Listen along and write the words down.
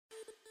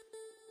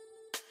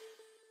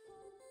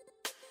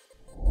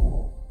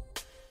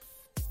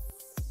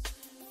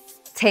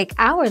Take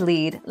our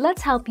lead,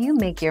 let's help you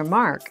make your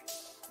mark.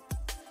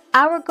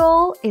 Our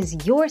goal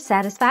is your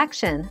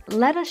satisfaction.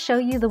 Let us show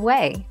you the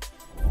way.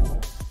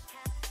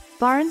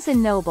 Barnes &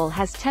 Noble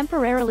has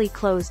temporarily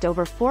closed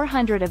over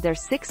 400 of their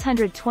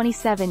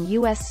 627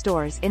 U.S.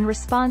 stores in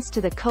response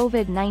to the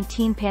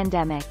COVID-19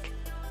 pandemic.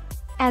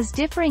 As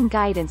differing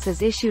guidance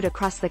is issued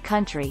across the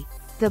country,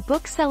 the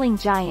book-selling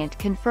giant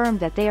confirmed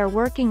that they are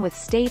working with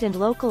state and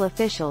local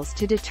officials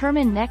to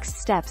determine next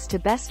steps to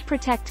best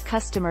protect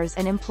customers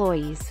and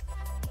employees.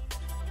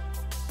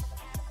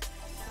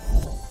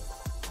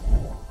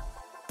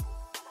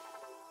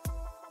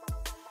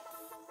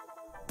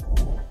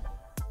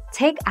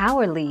 Take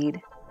our lead.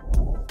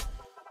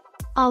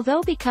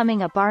 Although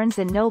becoming a Barnes &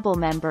 Noble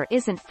member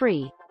isn't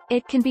free,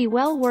 it can be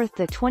well worth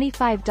the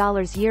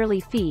 $25 yearly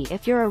fee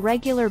if you're a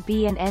regular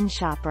B&N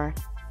shopper.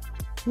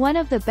 One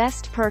of the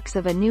best perks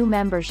of a new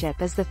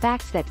membership is the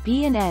fact that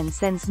B&N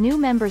sends new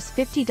members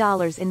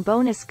 $50 in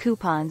bonus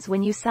coupons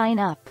when you sign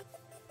up.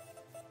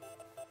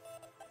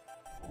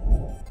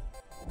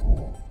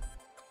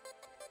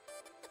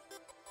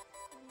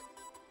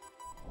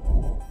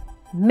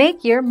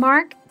 Make your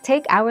mark,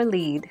 take our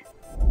lead.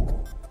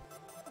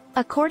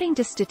 According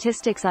to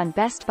statistics on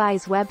Best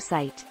Buy's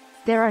website,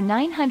 there are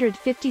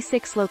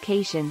 956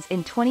 locations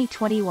in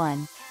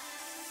 2021,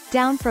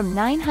 down from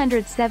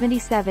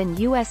 977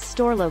 U.S.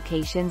 store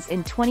locations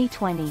in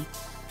 2020.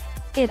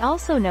 It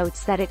also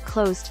notes that it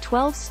closed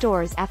 12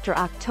 stores after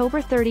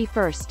October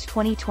 31,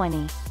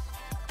 2020.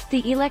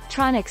 The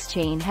electronics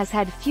chain has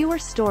had fewer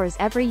stores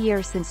every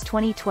year since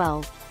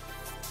 2012.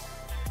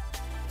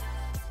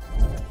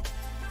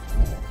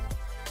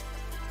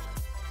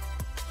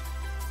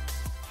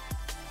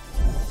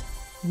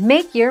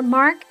 Make your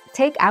mark,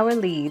 take our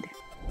lead.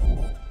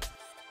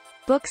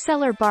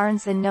 Bookseller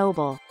Barnes &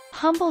 Noble,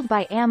 humbled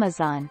by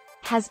Amazon,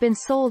 has been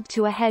sold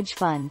to a hedge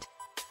fund.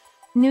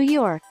 New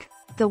York.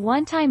 The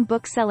one-time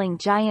bookselling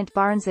giant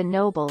Barnes &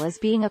 Noble is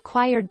being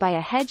acquired by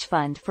a hedge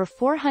fund for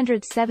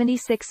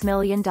 $476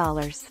 million.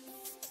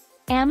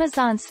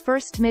 Amazon's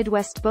first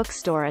Midwest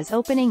bookstore is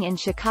opening in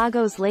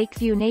Chicago's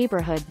Lakeview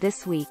neighborhood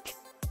this week.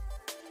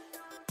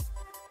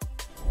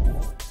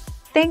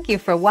 Thank you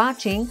for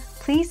watching.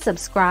 Please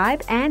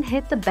subscribe and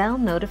hit the bell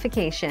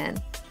notification.